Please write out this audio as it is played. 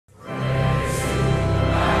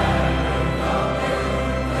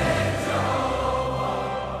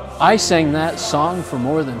I sang that song for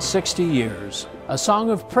more than 60 years, a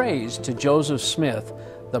song of praise to Joseph Smith,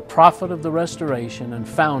 the prophet of the Restoration and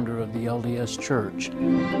founder of the LDS Church,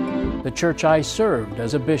 the church I served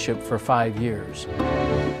as a bishop for 5 years.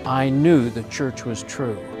 I knew the church was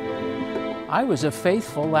true. I was a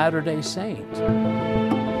faithful Latter-day Saint.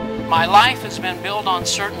 My life has been built on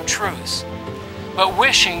certain truths, but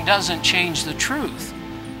wishing doesn't change the truth.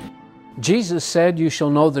 Jesus said, "You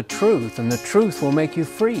shall know the truth, and the truth will make you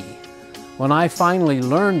free." When I finally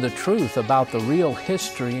learned the truth about the real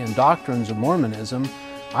history and doctrines of Mormonism,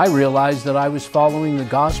 I realized that I was following the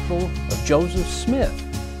gospel of Joseph Smith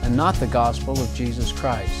and not the gospel of Jesus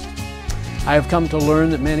Christ. I have come to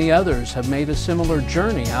learn that many others have made a similar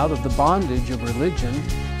journey out of the bondage of religion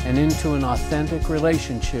and into an authentic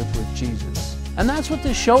relationship with Jesus. And that's what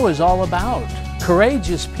this show is all about.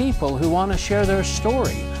 Courageous people who want to share their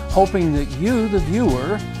story, hoping that you, the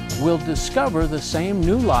viewer, will discover the same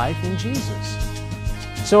new life in Jesus.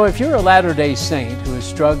 So if you're a Latter-day Saint who is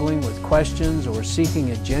struggling with questions or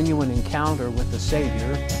seeking a genuine encounter with the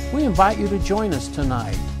Savior, we invite you to join us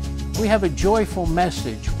tonight. We have a joyful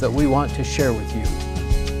message that we want to share with you.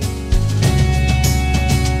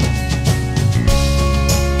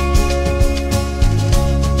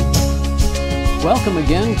 Welcome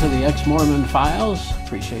again to the Ex-Mormon Files.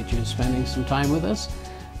 Appreciate you spending some time with us.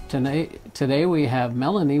 Today we have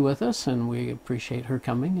Melanie with us, and we appreciate her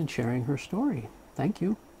coming and sharing her story. Thank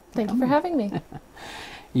you. Thank you for having me.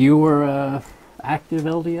 You were an active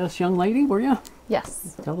LDS young lady, were you?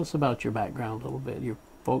 Yes. Tell us about your background a little bit. Your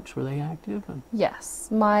folks, were they active? Yes.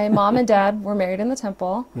 My mom and dad were married in the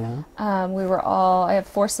temple. Yeah. I have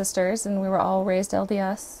 4 sisters, and we were all raised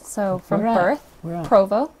LDS. So from birth, Where at?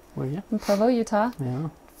 Provo. Were you? In Provo, Utah. Yeah. A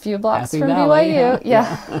few blocks Happy from Valley, BYU. huh?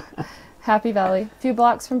 Yeah. Happy Valley. A few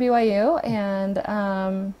blocks from BYU,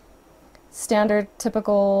 and standard,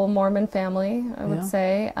 typical Mormon family, I would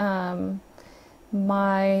say.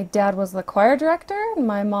 My dad was the choir director.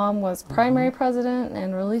 My mom was primary president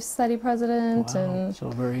and relief study president. Wow. And so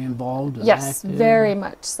very involved and yes, active. very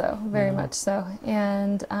much so. Very much so.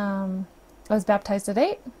 And I was baptized at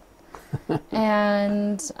 8.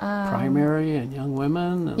 And primary and young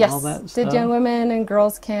women and yes, all that stuff. did young women and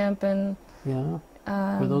girls camp and yeah.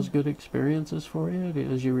 Were those good experiences for you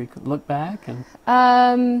as you look back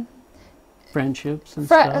and friendships and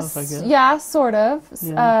stuff? I guess. Yeah, sort of.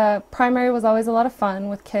 Yeah. Primary was always a lot of fun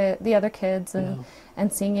with the other kids and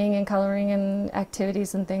singing and coloring and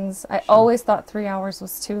activities and things. I always thought 3 hours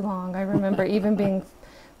was too long. I remember even being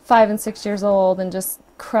 5 and 6 years old and just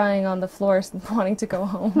crying on the floor wanting to go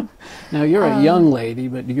home. Now you're a young lady,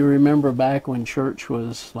 but do you remember back when church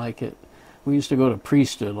was like we used to go to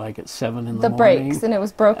priesthood like at 7 in the morning. The breaks, and it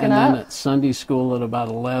was broken up. And then at Sunday school at about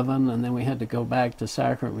 11, and then we had to go back to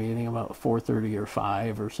sacrament meeting about 4:30 or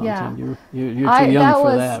 5 or something. Yeah. You're too young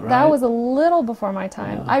for that, right? That was a little before my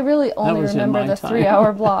time. Yeah. I really only remember the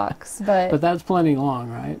 3-hour blocks. But that's plenty long,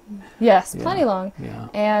 right? Yes, plenty long. Yeah.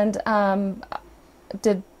 And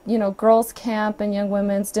did, girls camp and young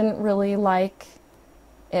women's, didn't really like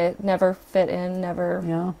it, never fit in,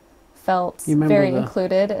 never felt very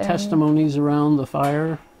included. Testimonies around the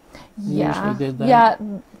fire? You usually did that? Yeah.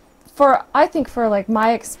 I think for like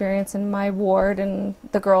my experience in my ward and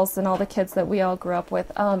the girls and all the kids that we all grew up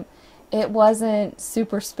with, it wasn't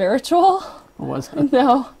super spiritual. Was it?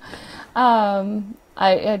 No.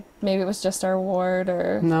 Maybe it was just our ward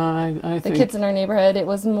or I the kids in our neighborhood. It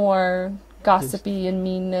was more gossipy and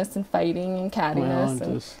meanness and fighting and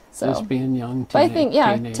cattiness. Just being young. But I think,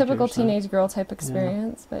 typical teenage girl type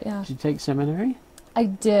experience. But yeah. Did you take seminary? I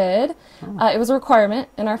did. Oh. It was a requirement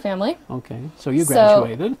in our family. Okay, so you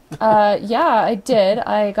graduated. Yeah, I did.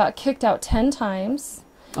 I got kicked out 10 times.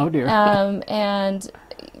 Oh dear. And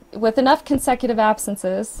with enough consecutive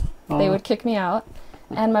absences, they would kick me out.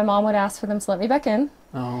 And my mom would ask for them to let me back in.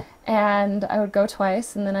 Oh. And I would go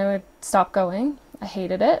twice, and then I would stop going. I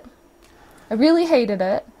hated it. I really hated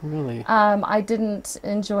it. Really? I didn't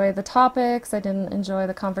enjoy the topics. I didn't enjoy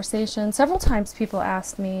the conversation. Several times people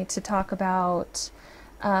asked me to talk about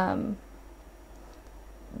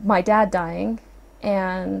my dad dying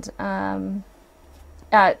and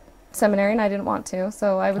at seminary, and I didn't want to,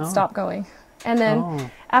 so I would stop going. And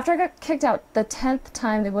then after I got kicked out the 10th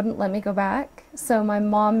time, they wouldn't let me go back, so my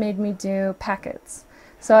mom made me do packets.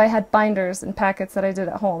 So I had binders and packets that I did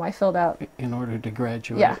at home. I filled out. In order to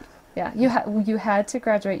graduate? Yeah. Yeah, you had to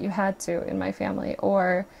graduate. You had to in my family,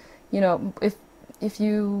 or, if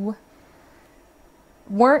you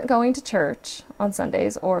weren't going to church on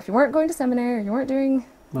Sundays, or if you weren't going to seminary, or you weren't doing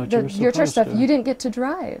your church stuff, you didn't get to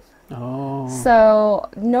drive. Oh. So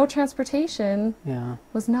no transportation Yeah.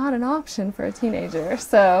 was not an option for a teenager.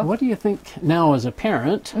 So What do you think now as a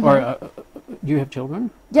parent, or do you have children?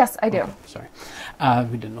 yes, I do. Okay, sorry.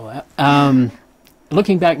 We didn't know that.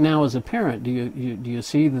 Looking back now as a parent, do you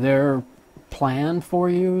see their plan for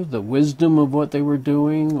you, the wisdom of what they were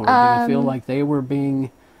doing, or do you feel like they were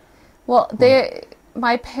being... Well,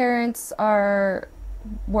 my parents were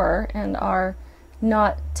and are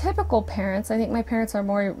not typical parents. I think my parents are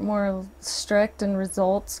more strict and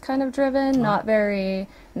results kind of driven, not very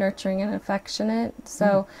nurturing and affectionate.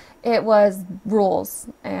 So it was rules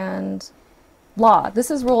and law. This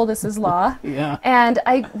is rule, this is law. Yeah. And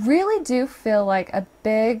I really do feel like a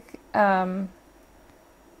big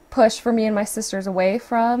push for me and my sisters away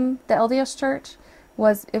from the LDS church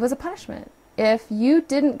was a punishment. If you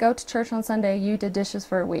didn't go to church on Sunday, you did dishes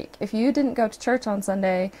for a week. If you didn't go to church on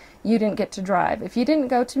Sunday, you didn't get to drive. If you didn't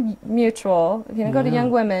go to Mutual, if you didn't go to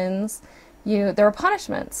Young Women's, there were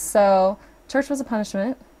punishments. So church was a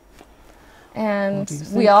punishment, and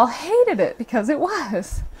we all hated it because it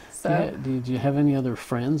was. So did you have any other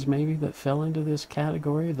friends maybe that fell into this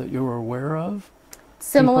category that you were aware of?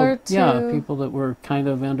 Similar people, yeah, people that were kind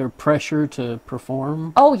of under pressure to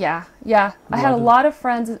perform. Oh yeah. I had a lot of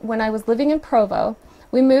friends when I was living in Provo.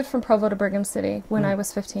 We moved from Provo to Brigham City when I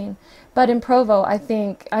was 15. But in Provo, I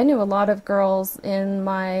think I knew a lot of girls in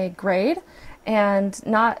my grade, and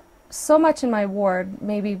not so much in my ward,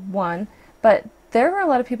 maybe one, but there were a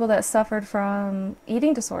lot of people that suffered from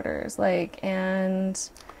eating disorders,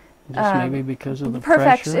 Just maybe because of the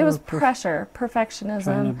pressure? It was pressure,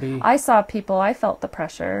 perfectionism. I saw people, I felt the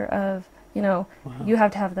pressure of, you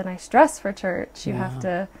have to have the nice dress for church. You have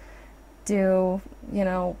to do,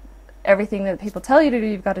 everything that people tell you to do.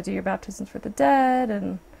 You've got to do your baptisms for the dead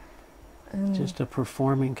and just a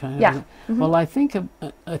performing kind of... Yeah. Well, I think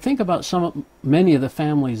about many of the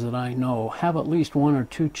families that I know have at least one or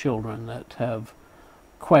two children that have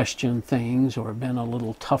questioned things or been a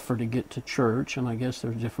little tougher to get to church, and I guess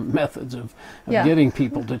there's different methods of getting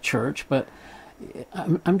people to church. But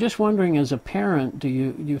I'm just wondering, as a parent, do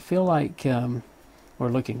you feel like, or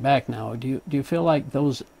looking back now, do you feel like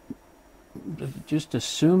those just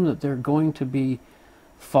assume that they're going to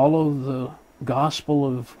follow the gospel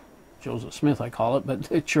of Joseph Smith, I call it, but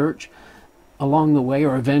the church along the way,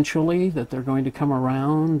 or eventually that they're going to come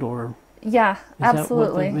around, or... Yeah,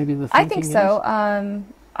 absolutely. Maybe the I think so. Is?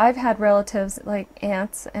 I've had relatives, like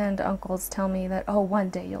aunts and uncles, tell me that, one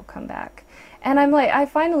day you'll come back. And I'm like, I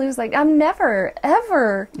finally was like, I'm never,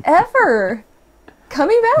 ever, ever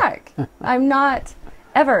coming back. I'm not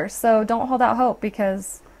ever. So don't hold out hope,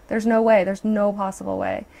 because there's no way. There's no possible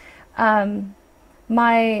way. I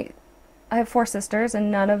have 4 sisters,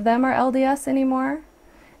 and none of them are LDS anymore.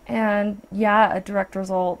 And a direct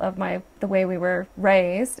result of the way we were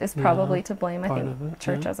raised is probably to blame. I think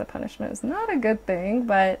church as a punishment is not a good thing,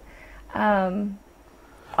 but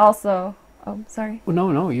also, sorry. Well,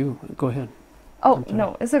 no, you go ahead. Oh,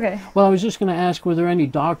 no, it's okay. Well, I was just going to ask, were there any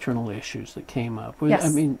doctrinal issues that came up? Yes. I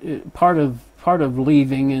mean, part of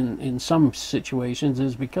leaving in some situations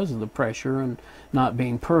is because of the pressure and not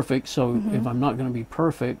being perfect. So if I'm not going to be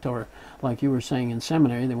perfect, or like you were saying in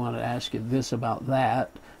seminary, they wanted to ask you this about that,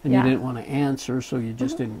 and you didn't want to answer, so you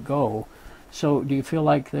just didn't go. So do you feel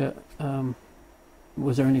like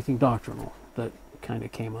was there anything doctrinal that kind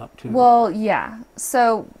of came up too? Well, yeah.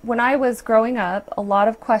 So when I was growing up, a lot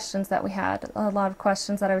of questions that we had, a lot of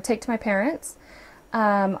questions that I would take to my parents,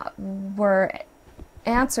 were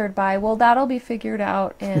answered by, well, that'll be figured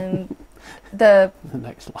out in the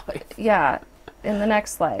next life. Yeah, in the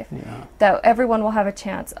next life. Yeah. That everyone will have a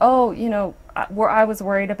chance. Oh, I was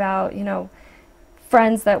worried about,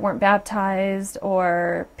 friends that weren't baptized,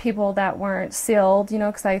 or people that weren't sealed,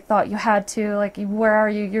 because I thought you had to, like, where are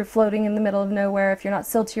you? You're floating in the middle of nowhere if you're not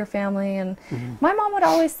sealed to your family. And my mom would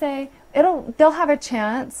always say, they'll have a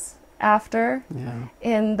chance after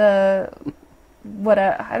in the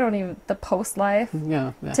post life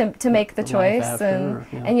to make the choice. After,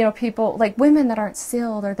 and people like women that aren't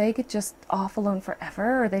sealed, are they just off alone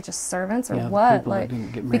forever? Or are they just servants, or what? Like,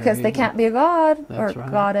 because they can't be a god or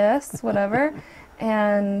goddess, whatever.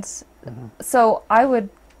 And so I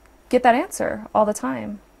would get that answer all the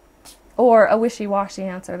time, or a wishy-washy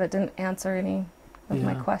answer that didn't answer any of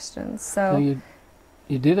my questions. So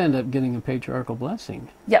you did end up getting a patriarchal blessing.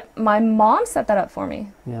 Yep, my mom set that up for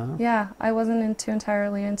me. Yeah. Yeah, I wasn't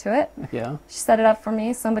entirely into it. Yeah. She set it up for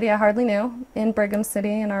me, somebody I hardly knew in Brigham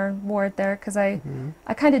City in our ward there, because I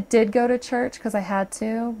kind of did go to church because I had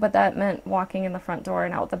to, but that meant walking in the front door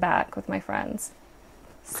and out the back with my friends.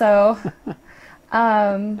 So,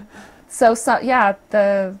 So yeah,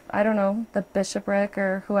 I don't know, the bishopric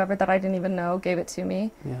or whoever that I didn't even know gave it to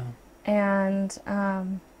me. Yeah. And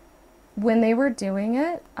when they were doing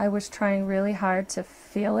it, I was trying really hard to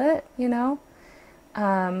feel it, you know,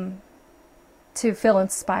 to feel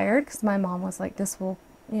inspired, because my mom was like, this will,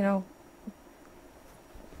 you know,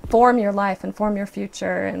 form your life and form your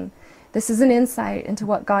future, and this is an insight into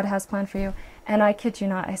what God has planned for you. And I kid you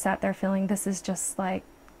not, I sat there feeling, this is just like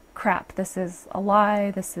crap. This is a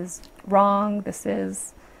lie. This is wrong.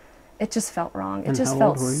 It just felt wrong. It just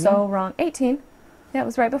felt so wrong. 18. Yeah, it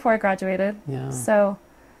was right before I graduated. Yeah. So,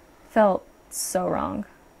 felt so wrong.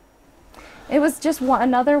 It was just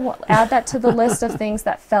add that to the list of things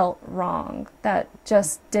that felt wrong, that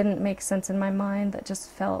just didn't make sense in my mind, that just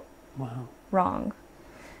felt wrong.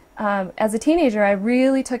 As a teenager, I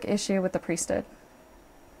really took issue with the priesthood.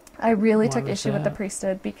 I really took issue with the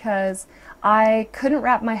priesthood because I couldn't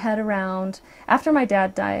wrap my head around, after my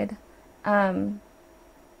dad died,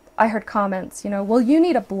 I heard comments, you know, well, you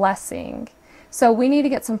need a blessing. So we need to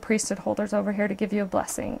get some priesthood holders over here to give you a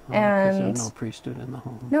blessing. And there's no priesthood in the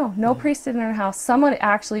home. No priesthood in our house. Someone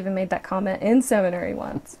actually even made that comment in seminary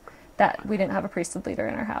once, that we didn't have a priesthood leader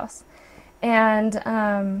in our house. And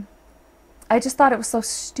I just thought it was so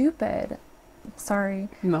stupid. Sorry.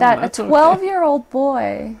 No, that a 12-year-old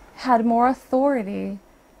boy had more authority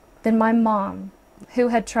than my mom, who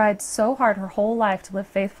had tried so hard her whole life to live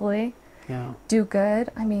faithfully, do good.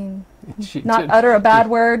 I mean, not utter a bad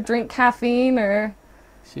word, drink caffeine, or...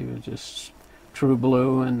 She was just true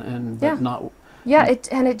blue and but not... Yeah,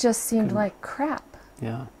 it just seemed like crap.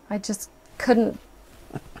 Yeah. I just couldn't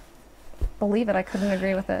believe it. I couldn't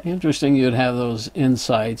agree with it. Interesting you'd have those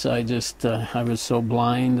insights. I was so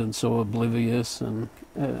blind and so oblivious, and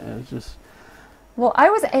it was just... Well, I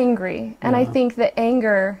was angry, and I think the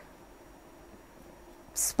anger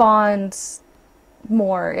spawned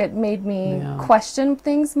more. It made me question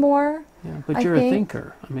things more. Yeah, but you're a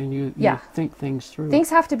thinker. I mean, you think things through. Things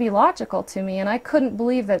have to be logical to me, and I couldn't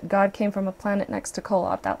believe that God came from a planet next to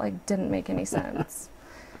Kolob. That didn't make any sense.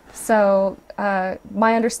 So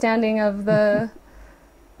my understanding of the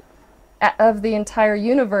entire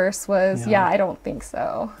universe was, I don't think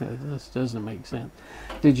so. This doesn't make sense.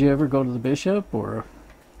 Did you ever go to the bishop or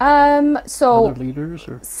so other leaders?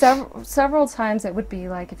 Or? Several times it would be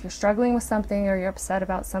like, if you're struggling with something or you're upset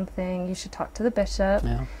about something, you should talk to the bishop.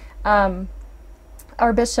 Yeah.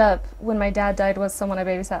 Our bishop, when my dad died, was someone I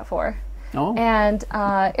babysat for. Oh. And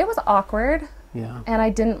it was awkward. Yeah. And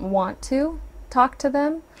I didn't want to talk to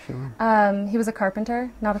them. Sure. He was a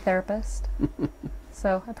carpenter, not a therapist.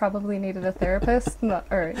 So I probably needed a therapist,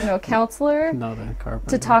 or a counselor, not a carpenter,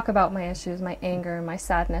 to talk about my issues, my anger, and my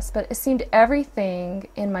sadness. But it seemed everything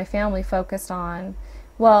in my family focused on,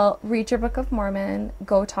 well, read your Book of Mormon,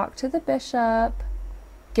 go talk to the bishop,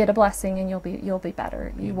 get a blessing, and you'll be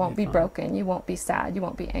better. You won't be broken. You won't be sad. You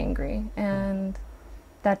won't be angry. And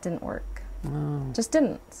that didn't work. Oh. Just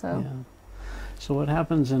didn't. So. Yeah. So what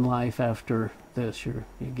happens in life after this? You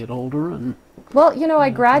get older and... Well, I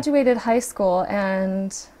graduated high school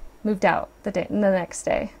and moved out the next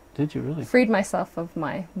day. Did you really? Freed myself of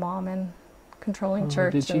my mom and controlling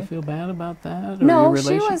church. Did she feel bad about that? Or no,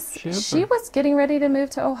 your she was getting ready to move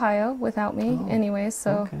to Ohio without me anyway,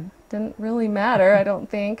 so didn't really matter, I don't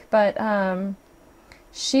think. But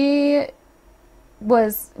she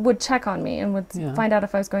would check on me and would find out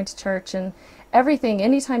if I was going to church and everything.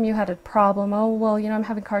 Anytime you had a problem, I'm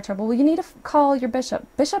having car trouble. Well, you need to call your bishop.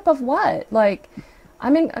 Bishop of what? Like,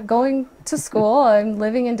 going to school. I'm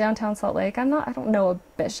living in downtown Salt Lake. I don't know a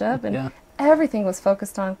bishop. And everything was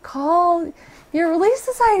focused on, call your Relief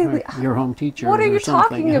Society. Right. Your home teacher. What are you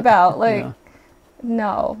talking about?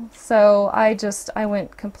 No. So I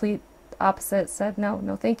went complete opposite, said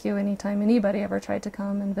no, thank you. Anytime anybody ever tried to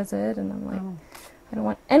come and visit, and I'm like, I don't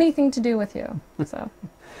want anything to do with you. So.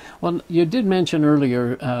 Well, you did mention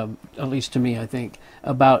earlier, at least to me, I think,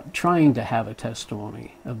 about trying to have a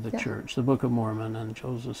testimony of the church, the Book of Mormon and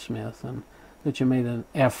Joseph Smith, and that you made an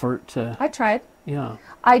effort to... I tried. Yeah.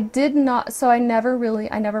 I did not, so I never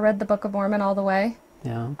read the Book of Mormon all the way.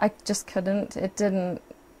 Yeah. I just couldn't. I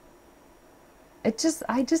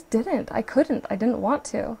just didn't. I couldn't. I didn't want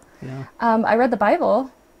to. Yeah. I read the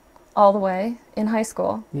Bible all the way in high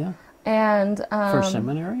school. Yeah. And... for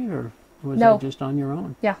seminary, or was that just on your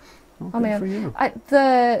own? Yeah. Oh, man. For you.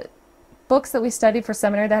 The books that we studied for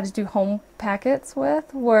seminary that I had to do home packets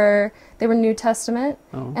with were New Testament.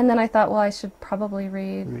 Oh. And then I thought, well, I should probably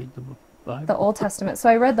read the Bible. The Old Testament. So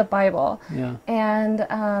I read the Bible. Yeah. And,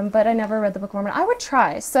 but I never read the Book of Mormon. I would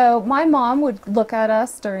try. So my mom would look at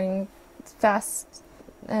us during fast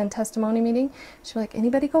and testimony meeting, she'd be like,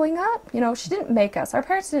 anybody going up? You know, she didn't make us. Our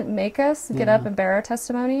parents didn't make us get up and bear our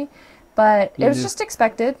testimony, but it was just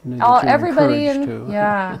expected. Everybody in,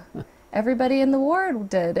 everybody in the ward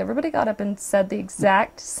did. Everybody got up and said the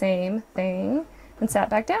exact same thing and sat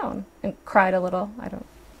back down and cried a little.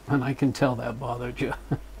 And I can tell that bothered you.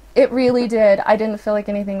 It really did. I didn't feel like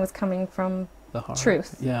anything was coming from the heart.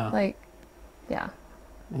 Truth. Yeah. Like, yeah.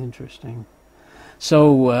 Interesting.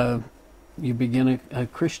 So you begin a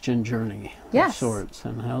Christian journey of sorts,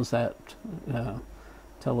 and how's that?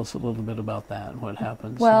 Tell us a little bit about that and what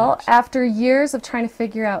happens. Well, next. After years of trying to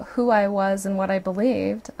figure out who I was and what I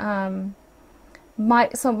believed, I've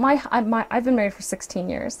been married for 16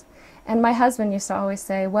 years, and my husband used to always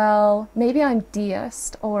say, well, maybe I'm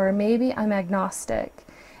deist or maybe I'm agnostic.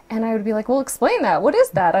 And I would be like, well, explain that. What is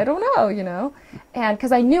that? I don't know, you know. And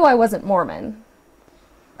because I knew I wasn't Mormon.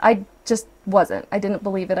 I just wasn't. I didn't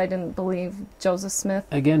believe it. I didn't believe Joseph Smith.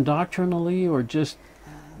 Again, doctrinally or just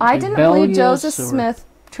I didn't believe Joseph Smith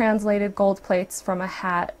translated gold plates from a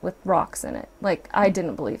hat with rocks in it. Like, I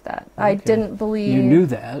didn't believe that. Okay. I didn't believe... You knew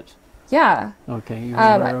that? Yeah. Okay, you were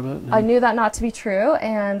aware of it? I knew that not to be true,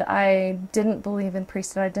 and I didn't believe in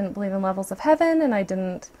priesthood. I didn't believe in levels of heaven, and I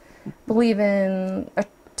didn't believe in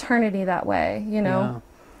eternity that way, you know? Yeah.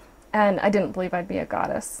 And I didn't believe I'd be a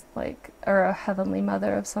goddess, like, or a heavenly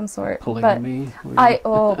mother of some sort. Polygamy? But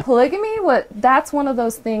polygamy, that's one of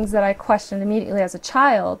those things that I questioned immediately as a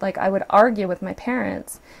child. Like, I would argue with my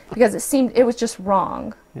parents because it was just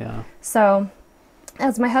wrong. Yeah. So,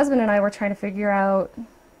 as my husband and I were trying to figure out,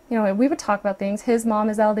 you know, we would talk about things. His mom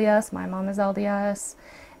is LDS, my mom is LDS.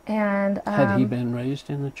 And had he been raised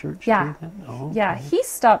in the church? Yeah. Too, oh, okay. Yeah, he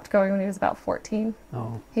stopped going when he was about 14.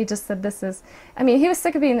 Oh. He just said he was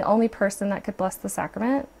sick of being the only person that could bless the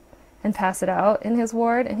sacrament and pass it out in his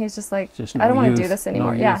ward, and he's just like, I don't want to do this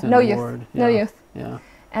anymore. No youth. No youth. Yeah.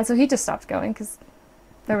 And so he just stopped going because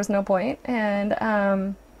there was no point.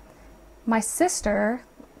 And my sister,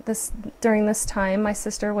 during this time, my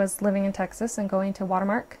sister was living in Texas and going to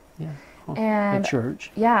Watermark. Yeah. Oh, and a church.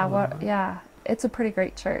 Yeah, yeah. It's a pretty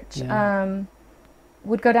great church. Yeah.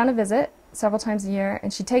 Would go down to visit several times a year,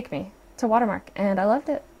 and she'd take me to Watermark, and I loved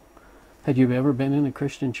it. Had you ever been in a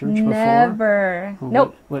Christian church before? Never. Well,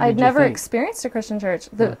 nope. What I'd never experienced a Christian church.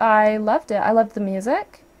 I loved it. I loved the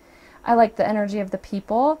music. I liked the energy of the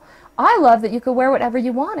people. I loved that you could wear whatever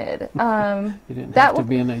you wanted. You didn't have to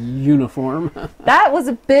be in a uniform. That was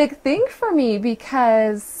a big thing for me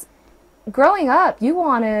because growing up, you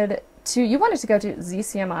wanted to go to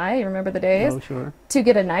ZCMI, you remember the days? Oh, sure. To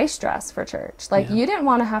get a nice dress for church. Like, you didn't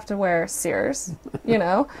want to have to wear Sears, you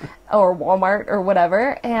know, or Walmart or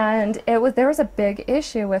whatever. And there was a big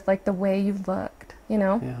issue with, like, the way you looked, you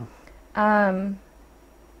know? Yeah.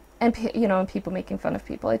 And people making fun of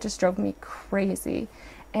people. It just drove me crazy.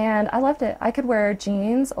 And I loved it. I could wear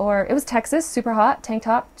jeans, or it was Texas, super hot, tank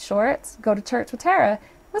top, shorts, go to church with Tara.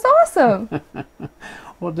 It was awesome.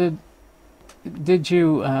 Well, did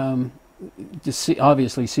you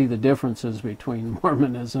obviously see the differences between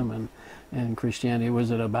Mormonism and Christianity?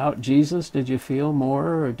 Was it about Jesus? Did you feel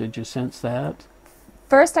more, or did you sense that?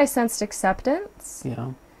 First, I sensed acceptance.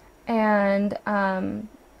 Yeah. And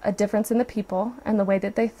a difference in the people and the way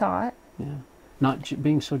that they thought. Yeah. Not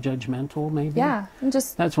being so judgmental, maybe? Yeah. And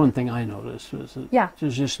that's one thing I noticed, was that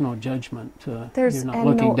there's just no judgment. You're not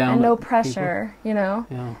looking down and no at pressure, people. You know?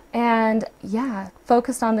 Yeah. And,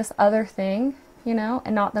 focused on this other thing, you know,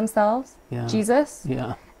 and not themselves. Yeah. Jesus.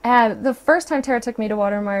 Yeah. And the first time Tara took me to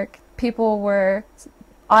Watermark, people were,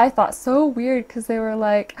 I thought, so weird because they were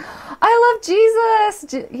like, I love Jesus!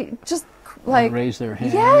 Just like, raise their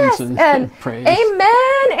hands, yes, and praise.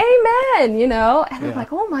 Amen, you know? And I'm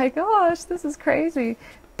like, oh my gosh, this is crazy.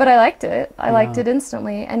 But I liked it. I liked it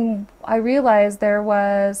instantly. And I realized there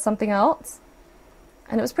was something else.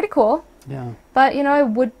 And it was pretty cool. Yeah. But, you know, I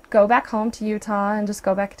would go back home to Utah and just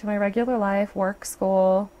go back to my regular life, work,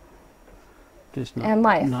 school, and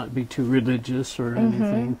life. Not be too religious or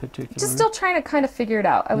anything particular. Just still trying to kind of figure it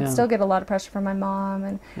out. I would still get a lot of pressure from my mom.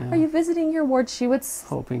 And are you visiting your ward? She would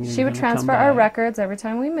transfer our records every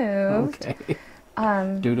time we moved. Okay.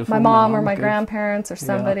 My mom or my grandparents or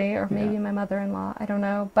somebody, or maybe my mother-in-law. I don't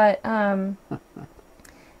know. But then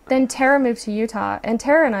Tara moved to Utah, and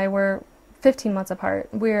Tara and I were 15 months apart.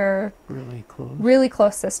 We're really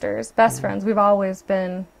close sisters, best friends. We've always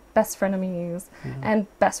been best frenemies and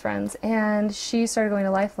best friends. And she started going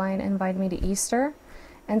to Lifeline and invited me to Easter.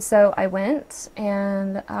 And so I went,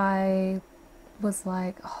 and I was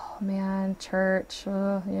like, oh man, church,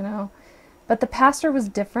 you know. But the pastor was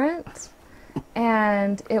different,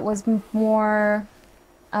 and it was more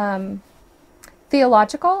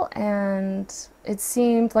theological, and it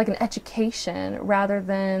seemed like an education rather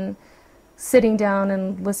than sitting down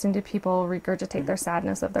and listening to people regurgitate their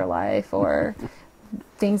sadness of their life or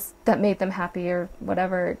things that made them happy or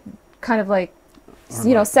whatever. Kind of like,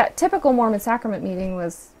 you know, typical Mormon sacrament meeting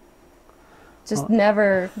was just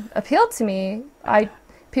never appealed to me.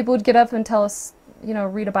 People would get up and tell us, you know,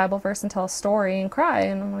 read a Bible verse and tell a story and cry,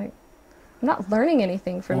 and I'm like, I'm not learning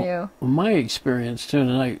anything from you. Well, my experience too,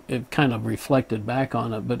 and it kind of reflected back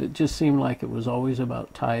on it, but it just seemed like it was always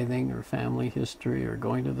about tithing or family history or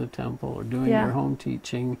going to the temple or doing your home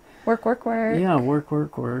teaching. Work. Yeah, work.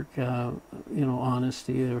 You know,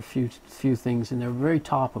 honesty. There are a few things, and they're very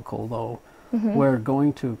topical though. Where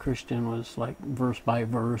going to a Christian was like verse by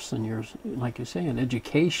verse, and you're, like you say, an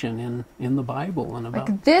education in the Bible and about,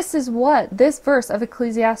 like, this is what this verse of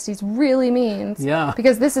Ecclesiastes really means. Yeah.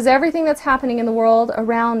 Because this is everything that's happening in the world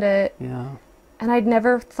around it. Yeah. And I'd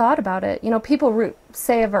never thought about it. You know, people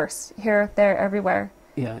say a verse here, there, everywhere.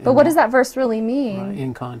 Yeah. But what does that verse really mean?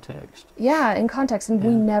 In context. Yeah, in context. And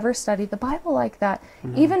we never studied the Bible like that.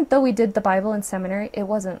 Even though we did the Bible in seminary, it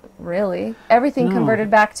wasn't really. Everything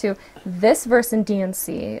converted back to this verse in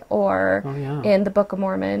D&C or in the Book of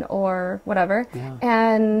Mormon or whatever. Yeah.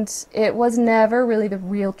 And it was never really the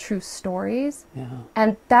real true stories. Yeah.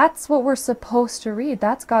 And that's what we're supposed to read.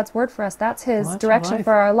 That's God's word for us. That's His direction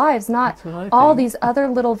for our lives, not all these other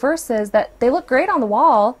little verses that they look great on the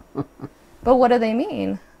wall. But what do they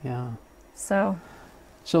mean? Yeah. So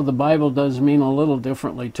the Bible does mean a little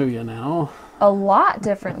differently to you now. A lot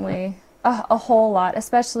differently. A whole lot.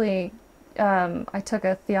 Especially, I took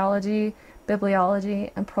a theology, bibliology,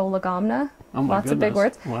 and prolegomena. Oh my Lots of big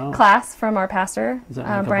words. Wow. Class from our pastor, Is that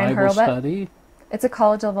like Brian a Bible Hurlbut. study? It's a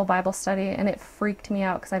college level Bible study, and it freaked me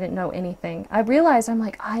out because I didn't know anything. I realized, I'm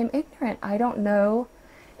like, I'm ignorant. I don't know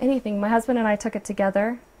anything. My husband and I took it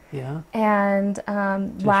together. Yeah. And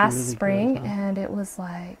last really spring, good, huh? And it was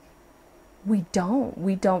like, we don't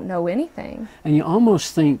know anything. And you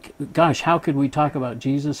almost think, gosh, how could we talk about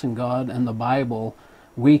Jesus and God and the Bible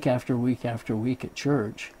week after week after week at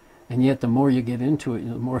church? And yet the more you get into it,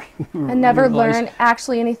 the more you and never learn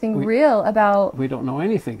actually anything real about. We don't know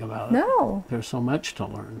anything about it. No. There's so much to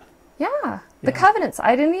learn. Yeah. The covenants,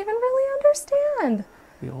 I didn't even really understand.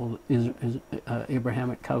 The old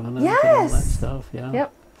Abrahamic covenant and all that stuff. Yeah.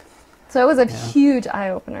 Yep. So it was a huge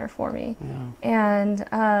eye-opener for me. Yeah. And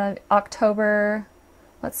October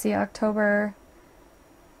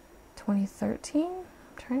 2013? I'm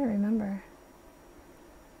trying to remember.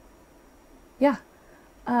 Yeah.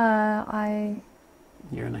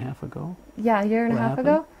 Year and a half ago? Yeah, a year and a half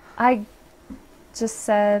ago. I just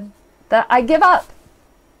said that I give up.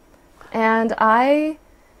 And I'm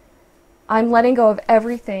letting go of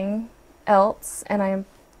everything else, and I'm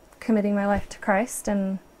committing my life to Christ,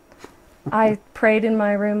 and I prayed in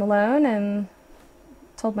my room alone and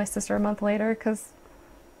told my sister a month later because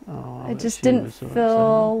I just didn't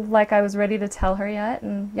feel like I was ready to tell her yet.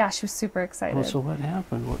 And yeah, she was super excited. Well, so what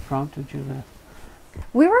happened? What prompted you to?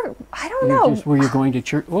 I don't know. Were you going to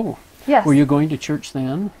church? Oh, yes. Were you going to church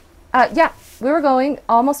then? Yeah, we were going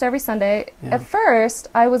almost every Sunday. Yeah. At first,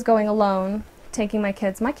 I was going alone, taking my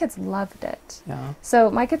kids. My kids loved it. Yeah. So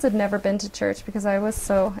my kids had never been to church because I was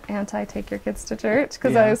so anti-take your kids to church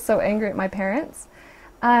because I was so angry at my parents.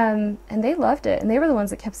 And they loved it. And they were the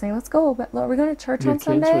ones that kept saying, let's go. Are we going to church on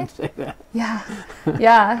Sunday? Your kids would say that. Yeah.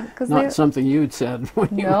 Yeah. Not something you'd said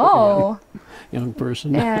when you were a young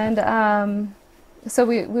person. And so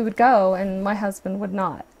we would go, and my husband would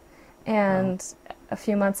not. And a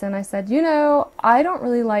few months in, I said, I don't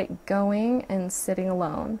really like going and sitting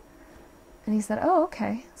alone. And he said, oh,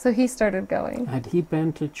 okay. So he started going. Had he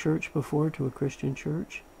been to church before, to a Christian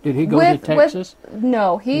church? Did he go to Texas?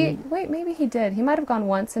 No, maybe he did. He might have gone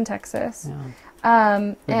once in Texas.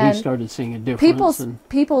 Yeah. But he started seeing a difference.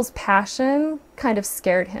 People's passion kind of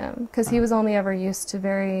scared him because he was only ever used to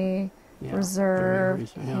very reserved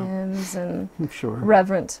hymns and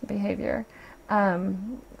reverent behavior.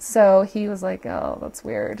 So he was like, oh, that's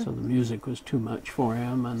weird. So the music was too much for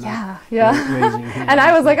him. And raising hands. And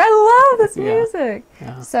I was like, I love this music.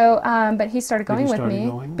 Yeah. So, but he started going with me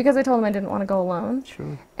because I told him I didn't want to go alone.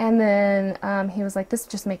 Sure. And then he was like, this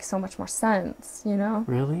just makes so much more sense,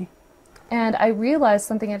 Really? And I realized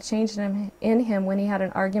something had changed in him when he had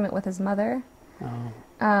an argument with his mother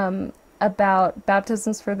about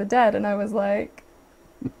baptisms for the dead. And I was like,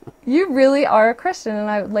 you really are a Christian.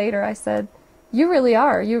 And later I said, you really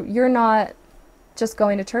are. You're not just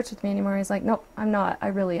going to church with me anymore. He's like, nope, I'm not. I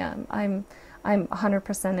really am. I'm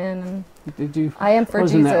 100% in, and Did you? I am for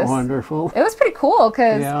Wasn't Jesus. that wonderful? It was pretty cool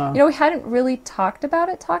because, Yeah. you know, we hadn't really talked about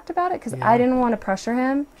it because Yeah. I didn't want to pressure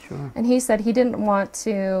him. Sure. And he said he didn't want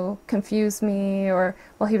to confuse me, or,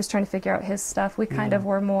 well, he was trying to figure out his stuff. We kind of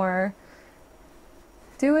were more,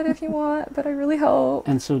 do it if you want, but I really hope.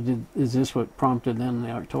 And so is this what prompted then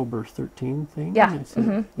the October 13th thing? Yeah. I said,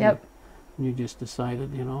 Mm-hmm. Yep. You just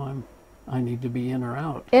decided, you know, I need to be in or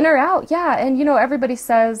out. In or out, yeah. And, you know, everybody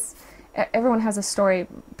says, everyone has a story.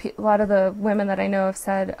 A lot of the women that I know have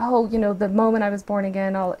said, oh, you know, the moment I was born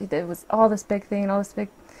again, it was all this big thing, all this big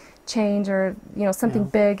change, or, you know, something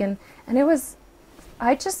big. And it was,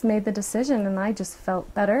 I just made the decision, and I just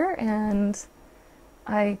felt better, and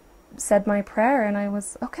I said my prayer, and I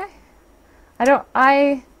was okay.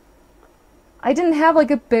 I didn't have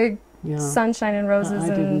like a big sunshine and roses I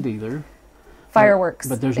didn't either. Fireworks.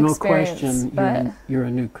 But there's no question you're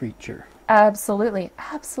a new creature. Absolutely.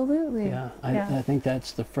 Absolutely. Yeah, I think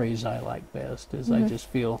that's the phrase I like best, is I just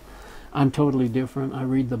feel I'm totally different. I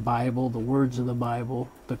read the Bible, the words of the Bible,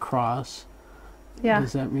 the cross. Yeah.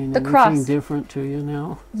 Does that mean the anything cross. different to you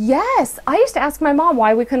now? Yes. I used to ask my mom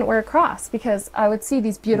why we couldn't wear a cross, because I would see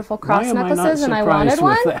these beautiful cross necklaces and I wanted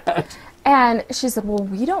one. That? And she said, well,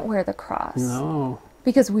 we don't wear the cross. No.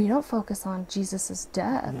 Because we don't focus on Jesus'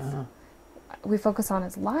 death. Yeah. We focus on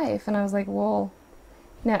his life. And I was like, well,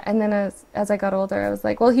 no. And then as I got older, I was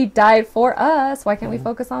like, well, he died for us. Why can't we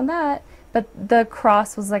focus on that? But the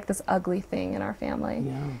cross was like this ugly thing in our family.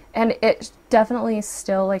 Yeah. And it definitely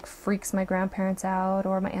still like freaks my grandparents out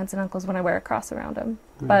or my aunts and uncles when I wear a cross around them.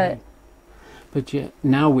 Right. But yet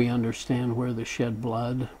now we understand where the shed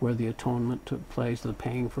blood, where the atonement took place, the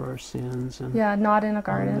paying for our sins. And yeah, not in a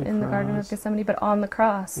garden, in the Garden of Gethsemane, but on the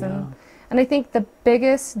cross. Yeah. And I think the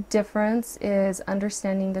biggest difference is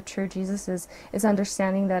understanding the true Jesus is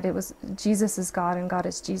understanding that it was Jesus is God and God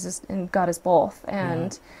is Jesus and God is both.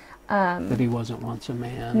 And that he wasn't once a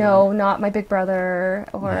man. No, not my big brother,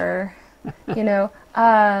 or you know,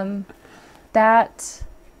 that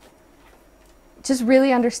just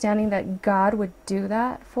really understanding that God would do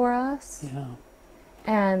that for us. Yeah.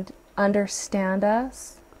 And understand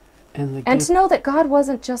us. And to know that God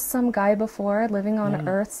wasn't just some guy before living on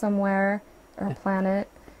Earth somewhere, or a planet,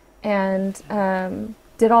 and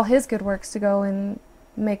did all his good works to go and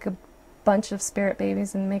make a bunch of spirit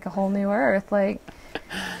babies and make a whole new Earth. Like,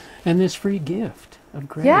 and this free gift of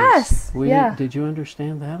grace. Yes. Did you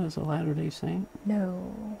understand that as a Latter-day Saint?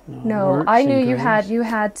 No. I knew you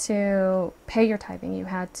had to pay your tithing. You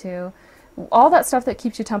had to. All that stuff that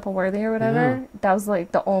keeps you temple worthy or whatever, that was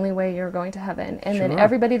like the only way you were going to heaven. And then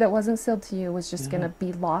everybody that wasn't sealed to you was just going to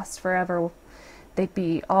be lost forever. They'd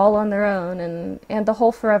be all on their own. And the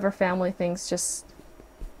whole forever family thing's just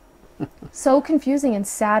so confusing and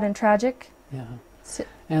sad and tragic. Yeah.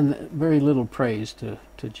 And very little praise to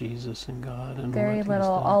Jesus and God. And very little,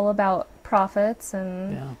 all about prophets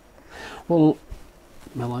and... Yeah. Well,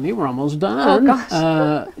 Melanie, we're almost done. Oh, gosh.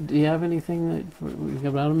 Do you have anything we've got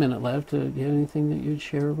about a minute left. Do you have anything that you'd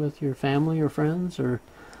share with your family or friends or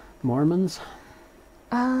Mormons?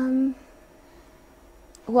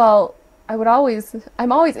 Well,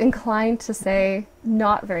 I'm always inclined to say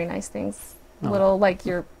not very nice things. Little like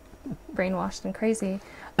you're brainwashed and crazy.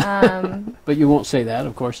 But you won't say that,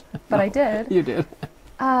 of course. But I did. You did.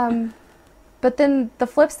 But then the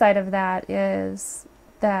flip side of that is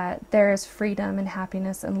that there is freedom and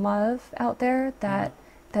happiness and love out there that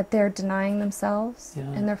they're denying themselves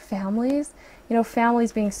and their families. You know,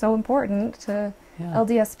 families being so important to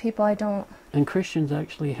LDS people. And Christians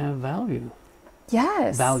actually have value.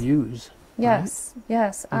 Yes. Values. Yes. Right?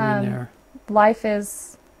 Yes. I mean, life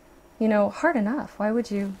is, you know, hard enough. Why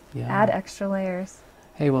would you add extra layers?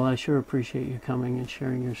 Hey, well, I sure appreciate you coming and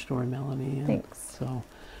sharing your story, Melanie. And thanks. So,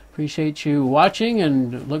 appreciate you watching,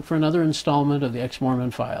 and look for another installment of the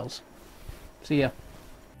Ex-Mormon Files. See ya.